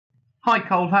Hi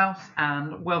Coldhouse,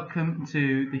 and welcome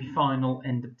to the final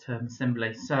end of term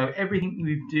assembly. So everything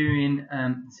we've been doing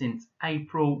since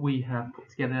April, we have put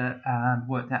together and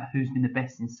worked out who's been the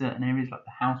best in certain areas like the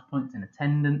house points and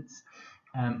attendance.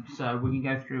 So we can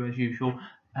go through as usual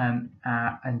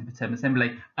our end of the term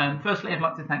assembly. Firstly, I'd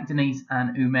like to thank Denise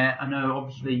and Umair. I know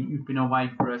obviously you've been away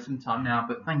for some time now,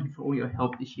 but thank you for all your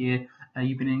help this year.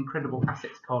 You've been an incredible asset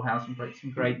to Coldhouse and brought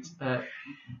some great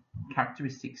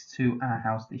characteristics to our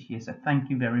house this year, so thank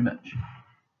you very much.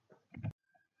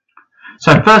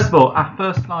 So first of all, our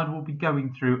first slide will be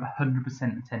going through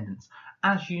 100% attendance.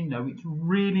 As you know, it's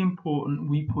really important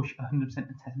we push 100%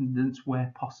 attendance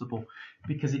where possible,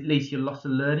 because it leads to your loss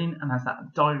of learning and has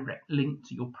that direct link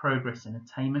to your progress and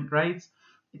attainment grades.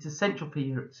 It's essential for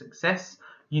your success.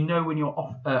 You know, when you're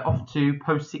off to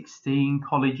post-16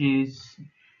 colleges,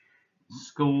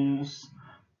 schools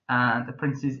and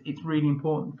apprentices, it's really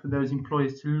important for those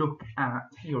employers to look at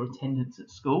your attendance at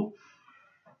school.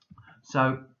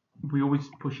 So we're always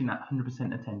pushing that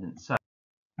 100% attendance. So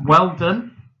well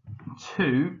done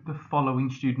to the following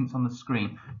students on the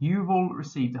screen. You've all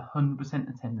received 100%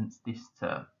 attendance this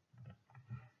term.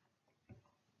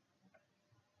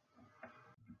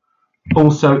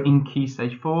 Also in Key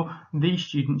Stage 4, these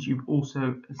students, you've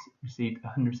also received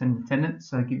 100% attendance,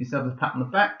 so give yourselves a pat on the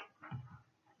back.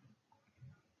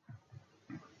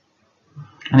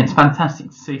 And it's fantastic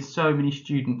to see so many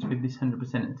students with this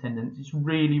 100% attendance. It's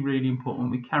really, really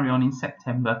important we carry on in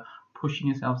September pushing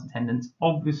yourselves attendance.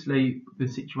 Obviously, the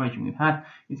situation we've had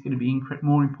is going to be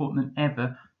more important than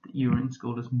ever that you're in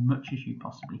school as much as you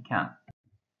possibly can.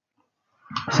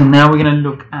 So now we're going to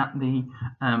look at the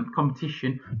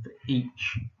competition for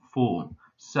each form.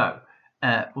 So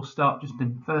we'll start just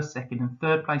in first, second and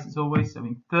third place as always. So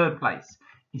in third place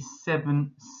is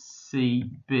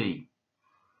 7CB.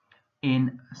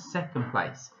 In second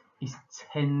place is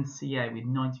 10CA with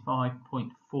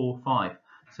 95.45.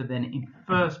 So then in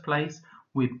first place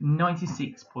with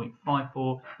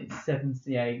 96.54, it's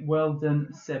 7CA. Well done,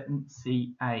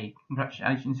 7CA.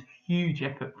 Congratulations. Huge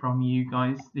effort from you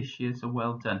guys this year, so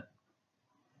well done.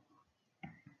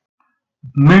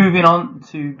 Moving on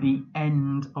to the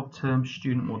end of term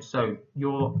student awards. So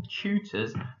your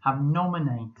tutors have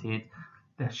nominated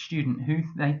the student who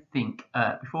they think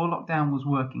before lockdown was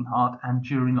working hard and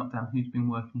during lockdown who's been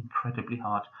working incredibly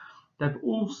hard. They've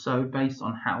also, based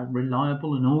on how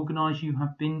reliable and organised you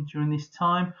have been during this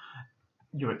time,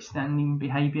 your outstanding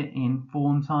behaviour in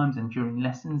form times and during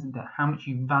lessons, and how much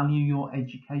you value your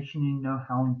education, you know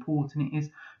how important it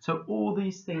is. So all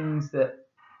these things that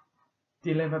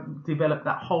develop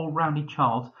that whole rounded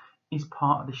child is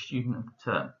part of the student of the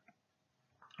term.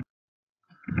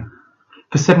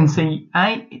 For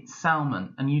 7CA, it's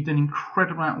Salman, and you've done an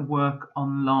incredible amount of work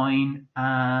online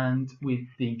and with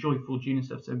the Joyful Junior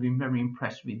stuff, so I've been very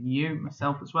impressed with you,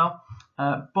 myself as well.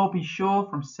 Bobby Shaw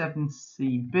from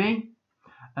 7CB,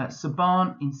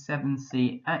 Saban in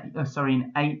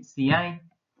 8CA.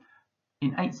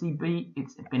 In 8CB,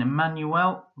 it's been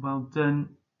Emmanuel, well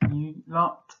done you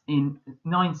lot. In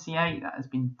 9CA, that has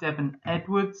been Devon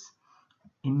Edwards.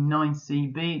 In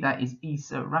 9CB, that is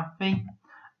Issa Rafi.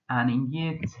 And in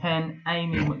year 10,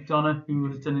 Amy McDonough, who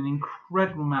has done an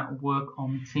incredible amount of work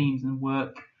on Teams and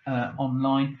work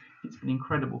online. It's been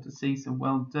incredible to see, so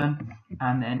well done.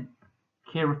 And then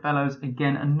Kira Fellows,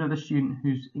 again, another student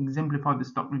who's exemplified the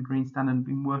Stockman Green Standard and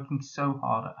been working so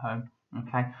hard at home.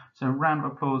 Okay, so a round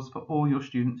of applause for all your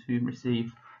students who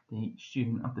received the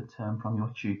Student of the Term from your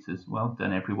tutors. Well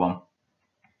done, everyone.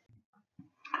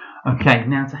 Okay,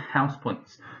 now to house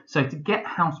points. So to get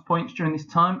house points during this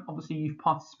time, obviously you've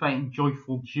participated in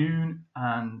Joyful June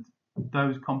and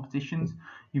those competitions.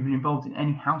 You've been involved in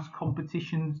any house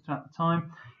competitions at the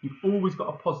time. You've always got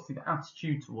a positive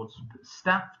attitude towards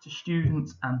staff, to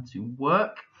students and to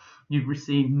work. You've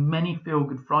received many Feel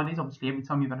Good Fridays. Obviously every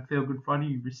time you've had a Feel Good Friday,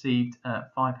 you've received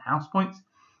 5 house points.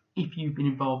 If you've been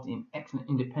involved in excellent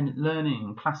independent learning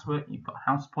and classwork, you've got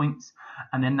house points.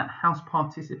 And then that house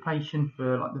participation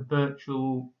for like the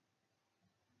virtual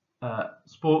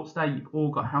sports day, you've all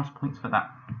got house points for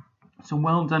that. So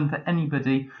well done for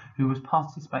anybody who was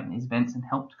participating in these events and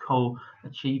helped Cole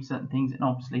achieve certain things, and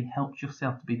obviously helped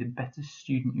yourself to be the better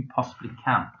student you possibly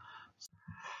can.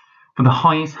 For the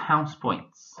highest house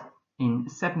points, in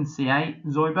 7CA,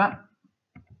 Zoiba.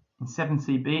 In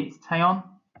 7CB, it's Tayon.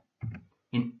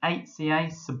 In 8CA,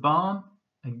 Saban,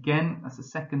 again, that's the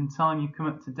second time you've come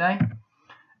up today.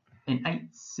 In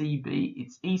 8CB,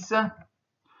 it's Issa.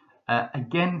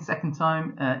 Again, second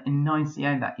time. In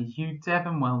 9CA, that is you,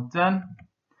 Devon, well done.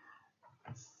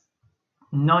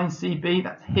 9CB,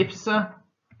 that's Hipsa.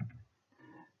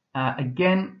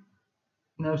 Again,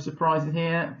 no surprises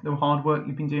here. The hard work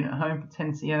you've been doing at home for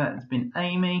 10CA, that has been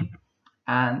Amy.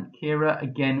 And Kira,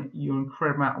 again, your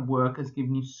incredible amount of work has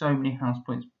given you so many house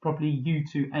points. Probably you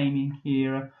two, Amy and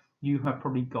Kira, you have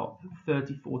probably got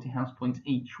 30, 40 house points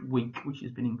each week, which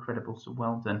has been incredible. So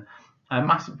well done. A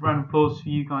massive round of applause for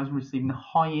you guys receiving the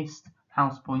highest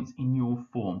house points in your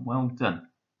form. Well done.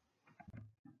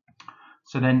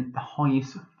 So then the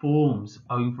highest forms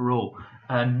overall.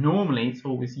 Normally it's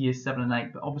always year 7 and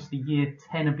 8, but obviously year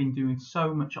 10 have been doing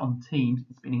so much on teams.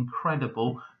 It's been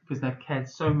incredible because they've cared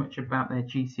so much about their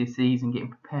GCSEs and getting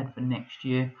prepared for next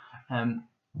year.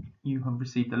 You have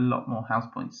received a lot more house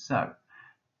points. So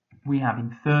we have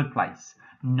in 3rd place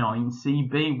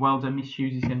 9CB. Well done, Miss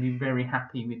Hughes is going to be very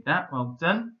happy with that. Well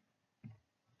done.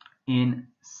 In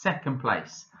 2nd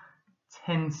place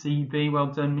 10CB. Well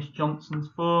done, Miss Johnson's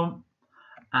form.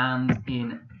 And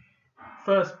in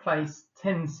 1st place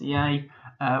 10CA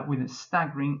with a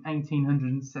staggering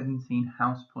 1,817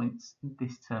 house points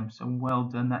this term. So well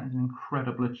done. That is an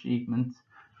incredible achievement.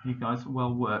 You guys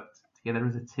well worked together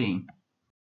as a team.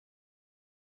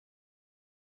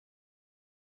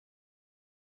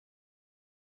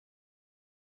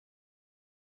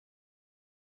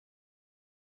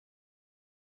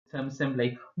 Term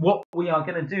assembly. What we are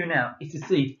going to do now is to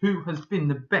see who has been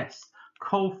the best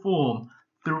coal form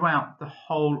throughout the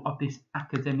whole of this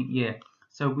academic year.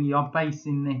 So we are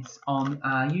basing this on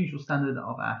our usual standard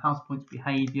of our house points,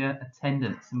 behaviour,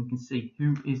 attendance, and we can see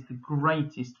who is the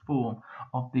greatest form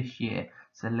of this year.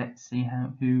 So let's see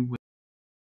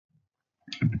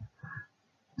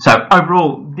So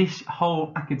overall, this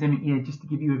whole academic year, just to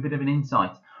give you a bit of an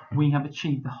insight, we have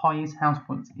achieved the highest house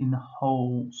points in the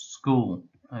whole school.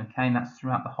 Okay, and that's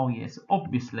throughout the whole year. So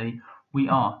obviously, we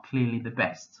are clearly the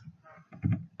best.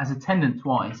 As attendance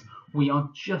wise, we are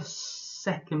just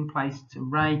 2nd place to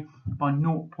Ray by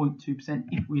 0.2%.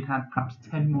 If we'd had perhaps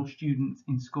 10 more students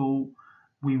in school,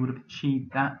 we would have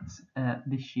achieved that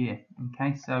this year.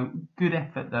 Okay, so good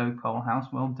effort though,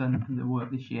 Coalhouse. Well done for the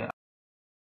work this year.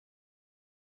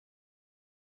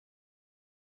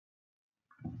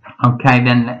 Okay,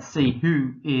 then let's see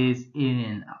who is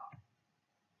in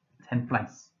 10th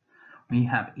place. We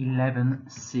have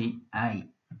 11CA.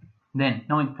 Then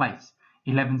 9th place,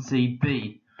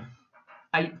 11CB.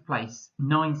 8th place,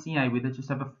 9CA with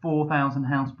just over 4,000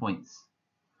 house points.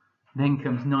 Then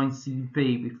comes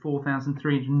 9CB with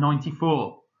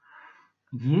 4,394.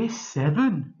 Year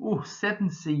 7, oh,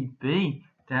 7CB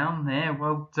down there.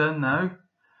 Well done though.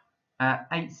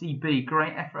 8CB,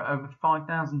 great effort, over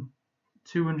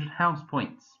 5,200 house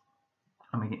points.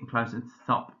 And we're getting closer to the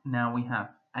top. Now we have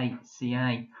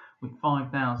 8CA with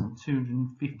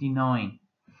 5,259.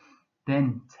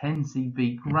 Then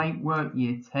 10CB, great work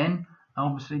year 10.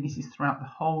 Obviously this is throughout the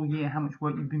whole year, how much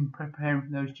work you've been preparing for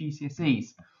those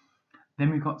GCSEs. Then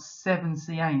we've got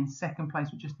 7CA in 2nd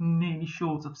place with just nearly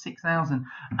short of 6,000.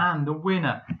 And the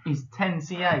winner is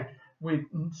 10CA with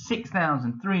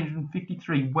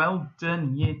 6,353. Well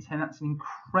done year 10, that's an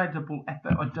incredible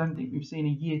effort. I don't think we've seen a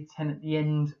year 10 at the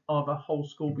end of a whole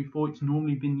school before. It's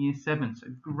normally been year 7, so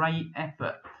great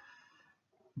effort.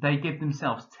 They give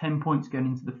themselves 10 points going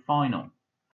into the final.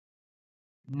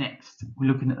 Next, we're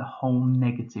looking at the whole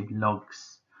negative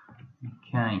logs.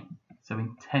 Okay, so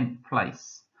in 10th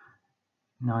place,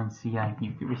 9CA,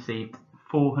 you've received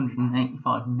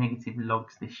 485 negative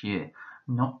logs this year.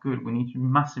 Not good. We need to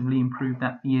massively improve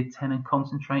that for year 10 and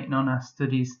concentrating on our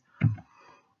studies.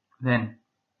 Then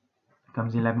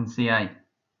comes 11CA,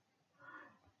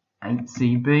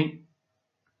 8CB,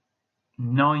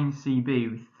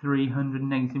 9CB with 300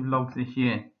 negative logs this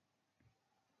year.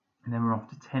 And then we're off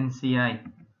to 10CA.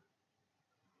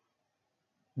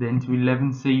 Then to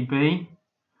 11CB,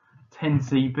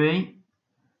 10CB,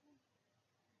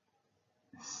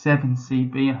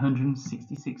 7CB,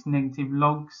 166 negative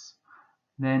logs.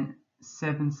 Then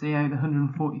 7CA with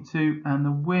 142. And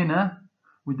the winner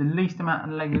with the least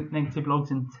amount of negative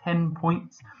logs and 10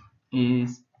 points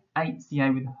is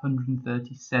 8CA with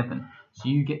 137. So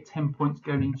you get 10 points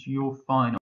going into your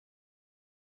final.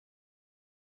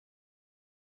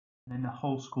 And then the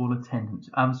whole school attendance.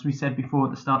 As we said before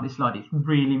at the start of this slide, it's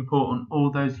really important, all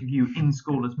those of you in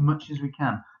school as much as we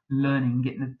can, learning and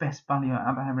getting the best value out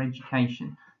of our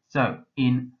education. So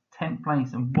in 10th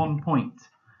place and 1 point,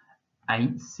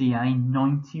 8CA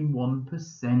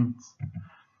 91%.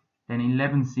 Then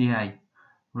 11CA,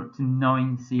 we're up to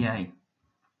 9CA.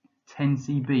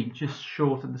 10CB, just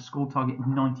short of the school target of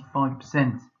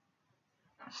 95%.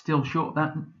 Still short of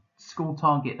that school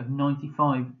target of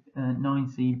 95,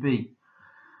 9CB.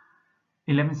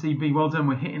 11CB, well done,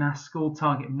 we're hitting our school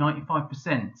target of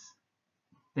 95%.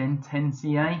 Then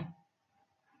 10CA,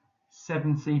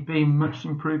 7CB, much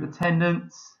improved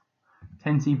attendance.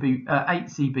 10CB,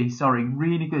 8CB, sorry,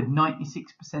 really good,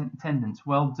 96% attendance,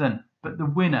 well done. But the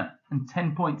winner and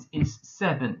 10 points is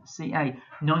 7CA,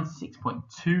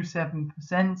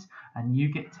 96.27%, and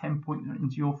you get 10 points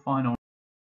into your final.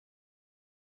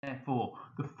 Therefore,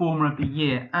 the former of the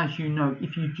year, as you know,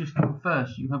 if you just come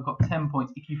first, you have got 10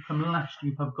 points. If you come last,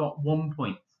 you have got 1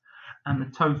 point. And the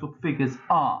total figures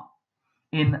are,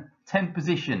 in 10th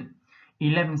position,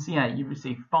 11CA, you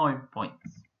receive 5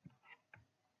 points.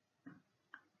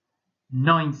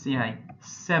 9CA,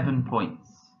 7 points.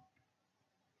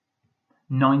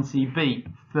 9CB,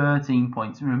 13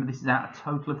 points. Remember, this is out a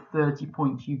total of 30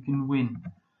 points you can win.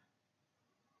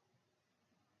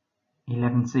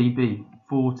 11CB,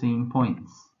 14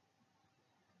 points.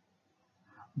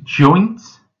 Joint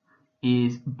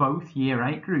is both year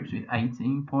 8 groups with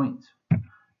 18 points.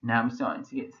 Now we're starting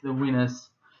to get to the winners.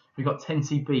 We've got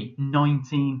 10CB,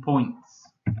 19 points.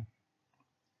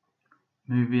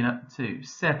 Moving up to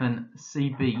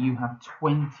 7CB, you have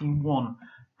 21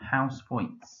 house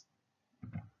points.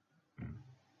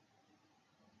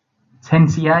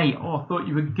 10CA, oh, I thought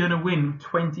you were going to win,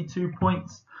 22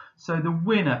 points. So the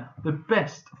winner, the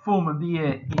best form of the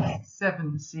year, is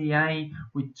 7CA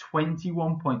with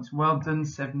 21 points. Well done,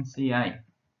 7CA.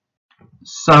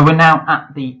 So we're now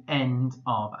at the end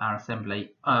of our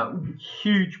assembly.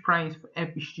 Huge praise for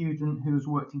every student who has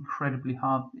worked incredibly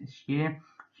hard this year.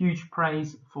 Huge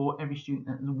praise for every student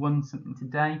that has won something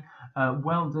today.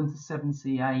 Well done to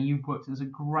 7CA. You've worked as a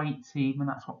great team, and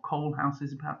that's what Coal House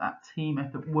is about, that team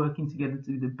effort, working together to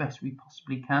do the best we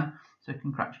possibly can. So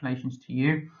congratulations to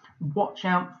you. Watch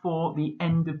out for the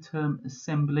end of term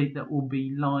assembly that will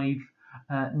be live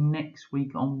next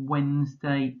week on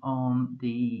Wednesday on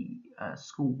the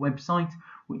school website,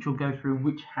 which will go through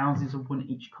which houses have won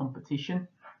each competition.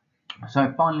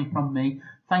 So finally from me,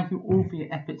 thank you all for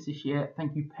your efforts this year.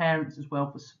 Thank you parents as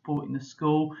well for supporting the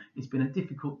school. It's been a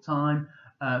difficult time,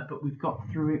 but we've got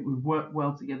through it. We've worked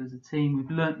well together as a team.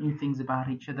 We've learnt new things about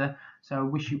each other. So I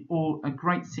wish you all a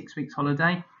great 6 weeks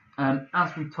holiday.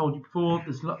 As we've told you before,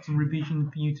 there's lots of revision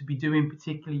for you to be doing,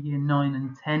 particularly year 9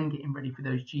 and 10, getting ready for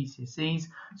those GCSEs.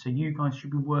 So you guys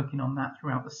should be working on that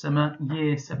throughout the summer.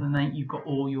 Year 7 and 8, you've got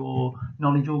all your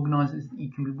knowledge organisers that you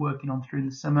can be working on through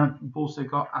the summer. You've also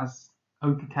got, as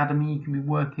Oak Academy, you can be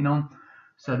working on.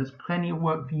 So there's plenty of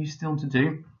work for you still to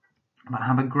do. But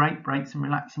have a great break, some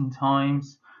relaxing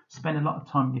times. Spend a lot of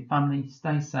time with your family.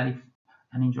 Stay safe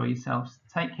and enjoy yourselves.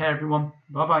 Take care, everyone.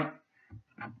 Bye-bye.